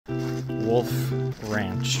Wolfe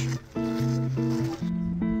Ranch.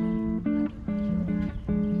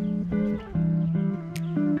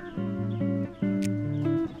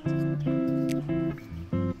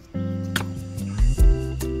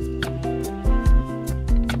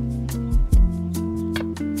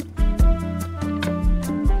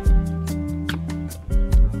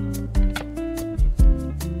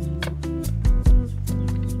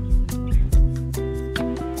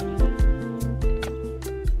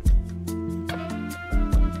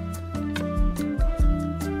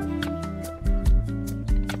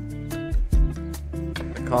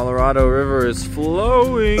 Colorado River is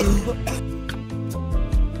flowing.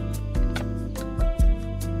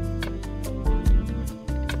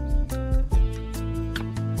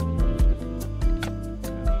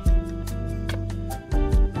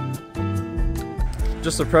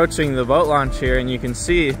 Just approaching the boat launch here, and you can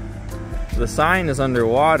see the sign is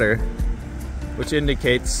underwater, which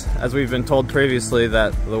indicates, as we've been told previously,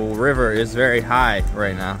 that the river is very high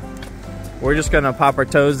right now. We're just gonna pop our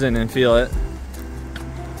toes in and feel it.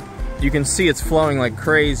 You can see it's flowing like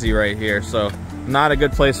crazy right here, so not a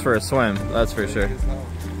good place for a swim, that's for sure.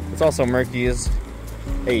 It's also murky as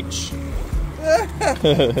H.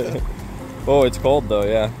 Oh, it's cold though,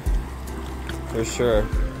 yeah. For sure.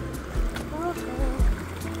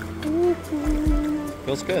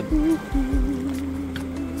 Feels good.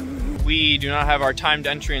 We do not have our timed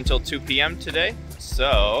entry until 2 p.m. today,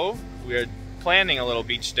 so we're planning a little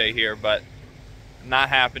beach day here, but not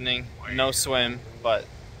happening. No swim, but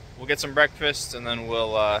we'll get some breakfast and then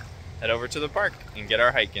we'll head over to the park and get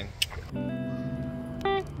our hike in.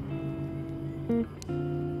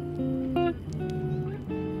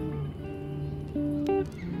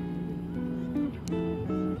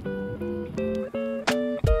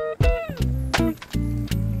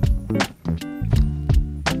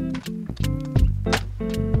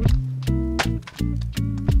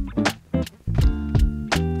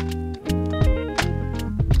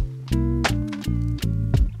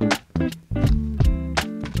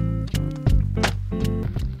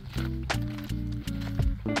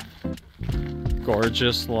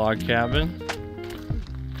 Gorgeous log cabin.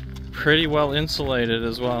 Pretty well insulated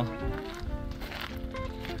as well.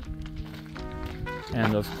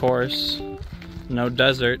 And of course, no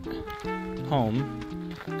desert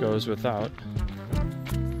home goes without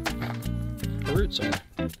a root cellar.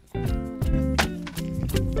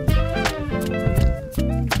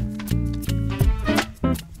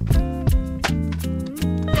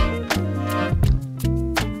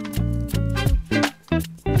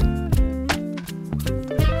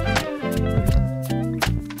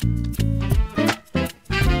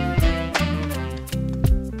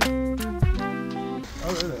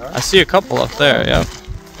 I see a couple up there, yeah.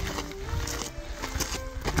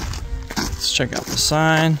 Let's check out the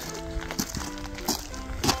sign.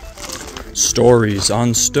 Stories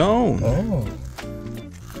on stone. Oh.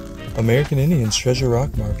 American Indians treasure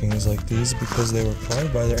rock markings like these because they were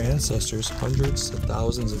carved by their ancestors hundreds to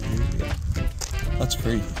thousands of years ago. That's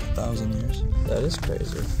crazy. 1,000 years. That is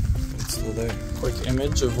crazy. It's still there. Quick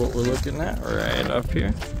image of what we're looking at right up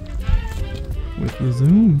here. With the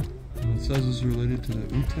zoom. It says it's related to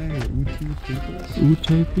the Ute or Ute people.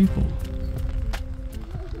 Ute people.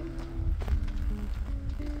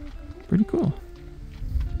 Pretty cool.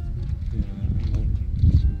 Yeah,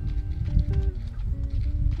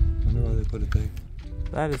 I wonder why they put it there.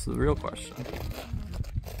 That is the real question.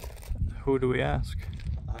 Who do we ask?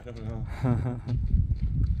 I don't know.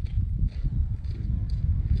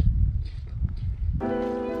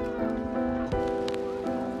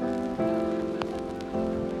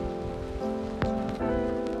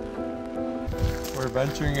 We're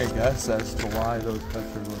venturing a guess as to why those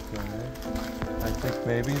petroglyphs are there. I think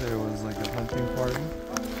maybe there was like a hunting party.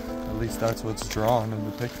 At least that's what's drawn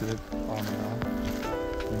and depicted on the rock.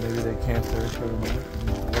 And maybe they camped there for the night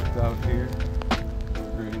and looked out here.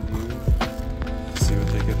 Great view. See what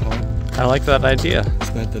they get home. I like that idea.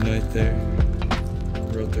 Spent the night there.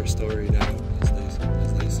 Wrote their story down as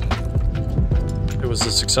they said. It was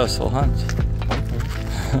a successful hunt.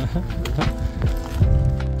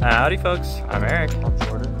 Howdy folks, I'm Eric. I'm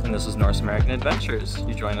Jordan. And this is North American Adventures.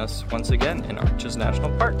 You join us once again in Arches National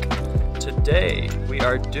Park. Today we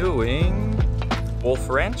are doing Wolfe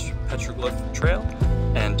Ranch, Petroglyph Trail,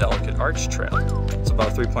 and Delicate Arch Trail. It's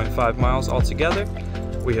about 3.5 miles altogether.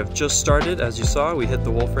 We have just started, as you saw, we hit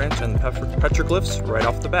the Wolfe Ranch and the Petroglyphs right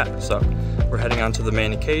off the bat. So we're heading on to the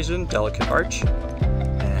main occasion, Delicate Arch.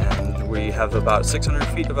 And we have about 600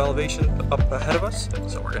 feet of elevation up ahead of us.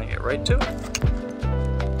 So we're gonna get right to it.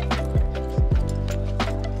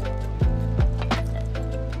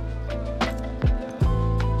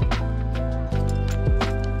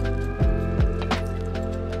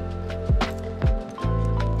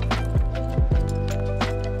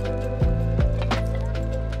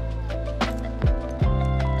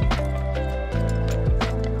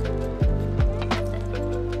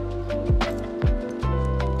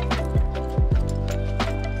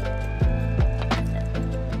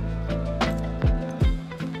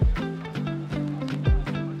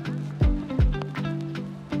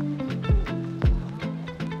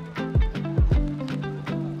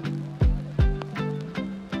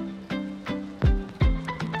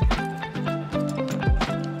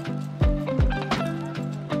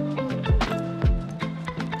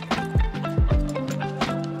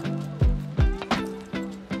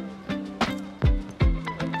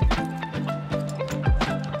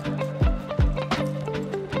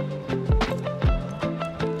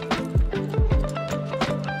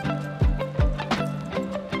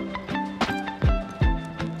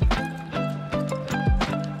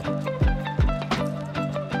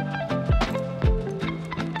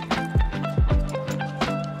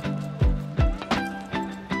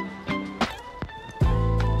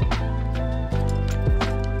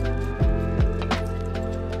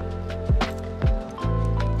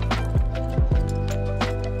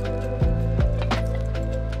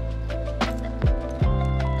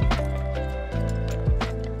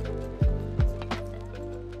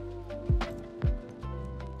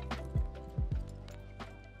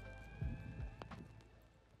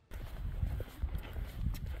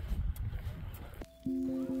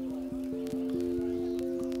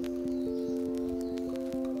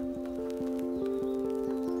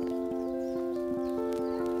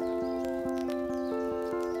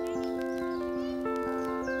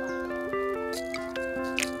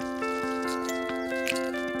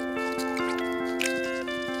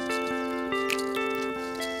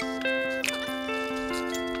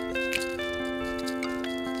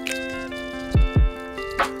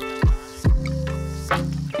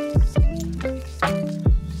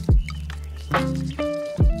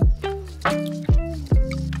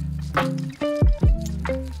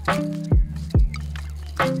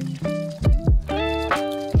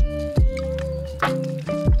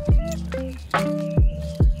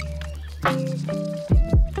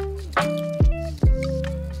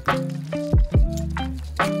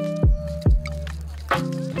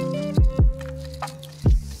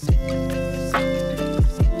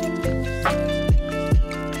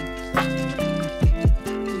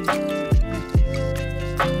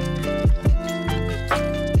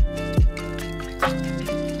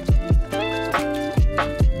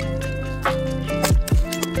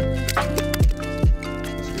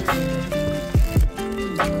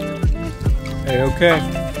 Okay.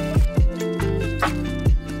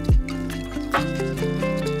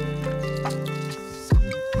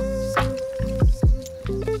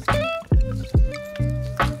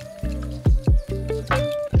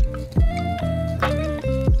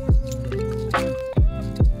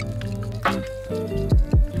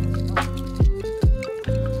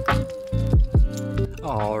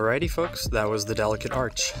 Alrighty folks, that was the Delicate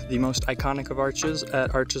Arch, the most iconic of arches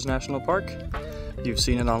at Arches National Park. You've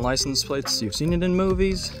seen it on license plates, you've seen it in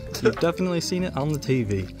movies, you've definitely seen it on the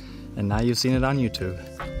TV, and now you've seen it on YouTube.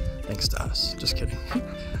 Thanks to us, just kidding.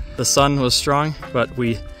 The sun was strong, but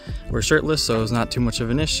we were shirtless, so it was not too much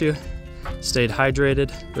of an issue. Stayed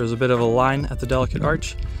hydrated. There was a bit of a line at the Delicate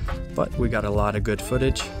Arch, but we got a lot of good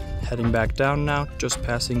footage. Heading back down now, just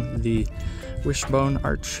passing the Wishbone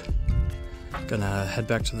Arch. Gonna head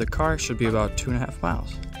back to the car, should be about 2.5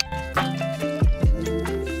 miles.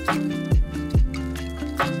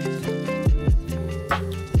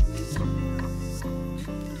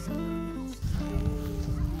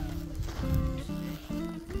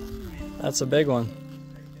 That's a big one.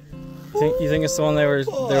 You think it's the one they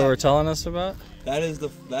were telling us about?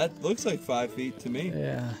 That looks like 5 feet to me.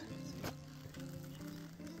 Yeah.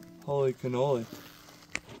 Holy cannoli.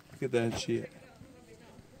 Look at that shit.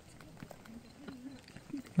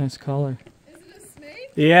 Nice color. Is it a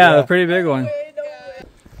snake? Yeah, a pretty big one.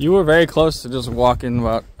 You were very close to just walking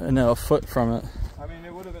about a foot from it. I mean,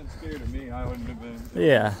 it would have been scared of me. I wouldn't have been.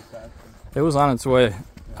 Yeah. It was on its way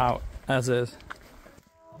out, as is.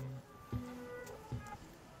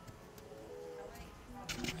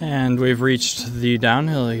 And we've reached the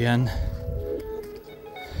downhill again.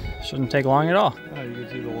 Shouldn't take long at all. Oh, you can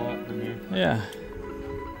see the lot from here. Yeah.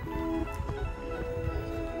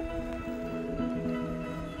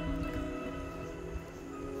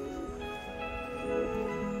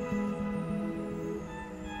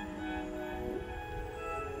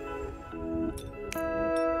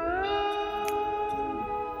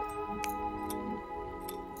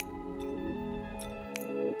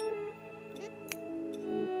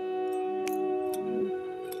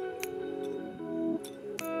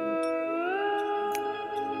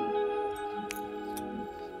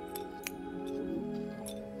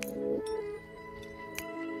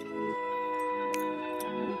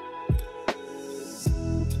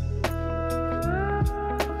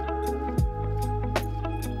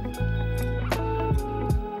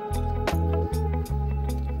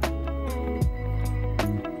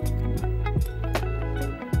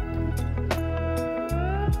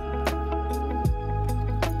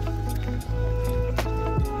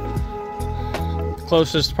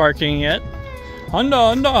 Closest parking yet.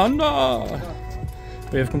 Honda.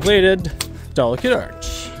 We have completed Delicate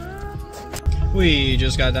Arch. We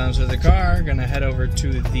just got down to the car, gonna head over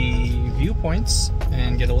to the viewpoints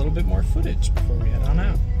and get a little bit more footage before we head on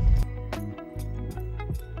out.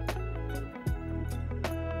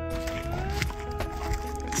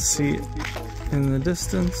 See it in the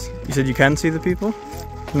distance. You said you can see the people?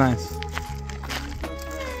 Nice.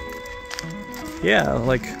 Yeah,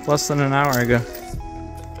 like less than an hour ago.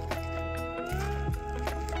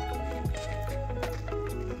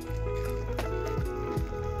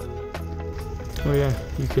 Oh yeah,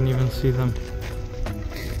 you can even see them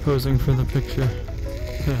posing for the picture.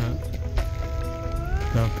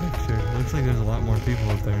 No picture. Looks like there's a lot more people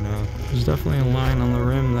up there now. There's definitely a line on the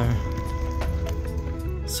rim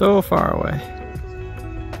there. So far away.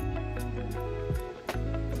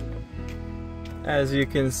 As you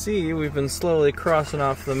can see, we've been slowly crossing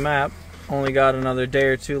off the map. Only got another day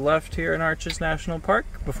or two left here in Arches National Park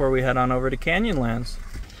before we head on over to Canyonlands.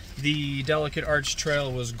 The Delicate Arch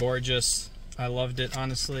Trail was gorgeous. I loved it,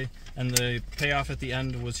 honestly, and the payoff at the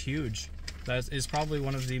end was huge. That is probably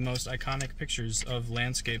one of the most iconic pictures of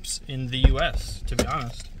landscapes in the US, to be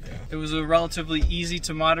honest. Yeah. It was a relatively easy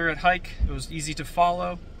to moderate hike. It was easy to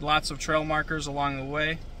follow, lots of trail markers along the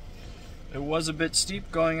way. It was a bit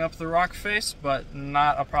steep going up the rock face, but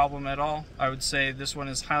not a problem at all. I would say this one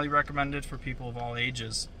is highly recommended for people of all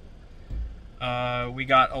ages. We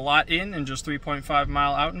got a lot in just 3.5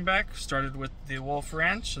 mile out and back. Started with the Wolfe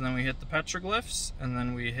Ranch, and then we hit the Petroglyphs, and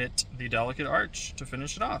then we hit the Delicate Arch to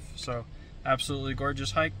finish it off. So, absolutely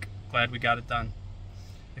gorgeous hike. Glad we got it done.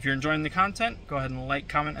 If you're enjoying the content, go ahead and like,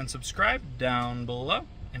 comment, and subscribe down below,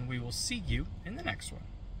 and we will see you in the next one.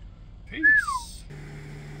 Peace.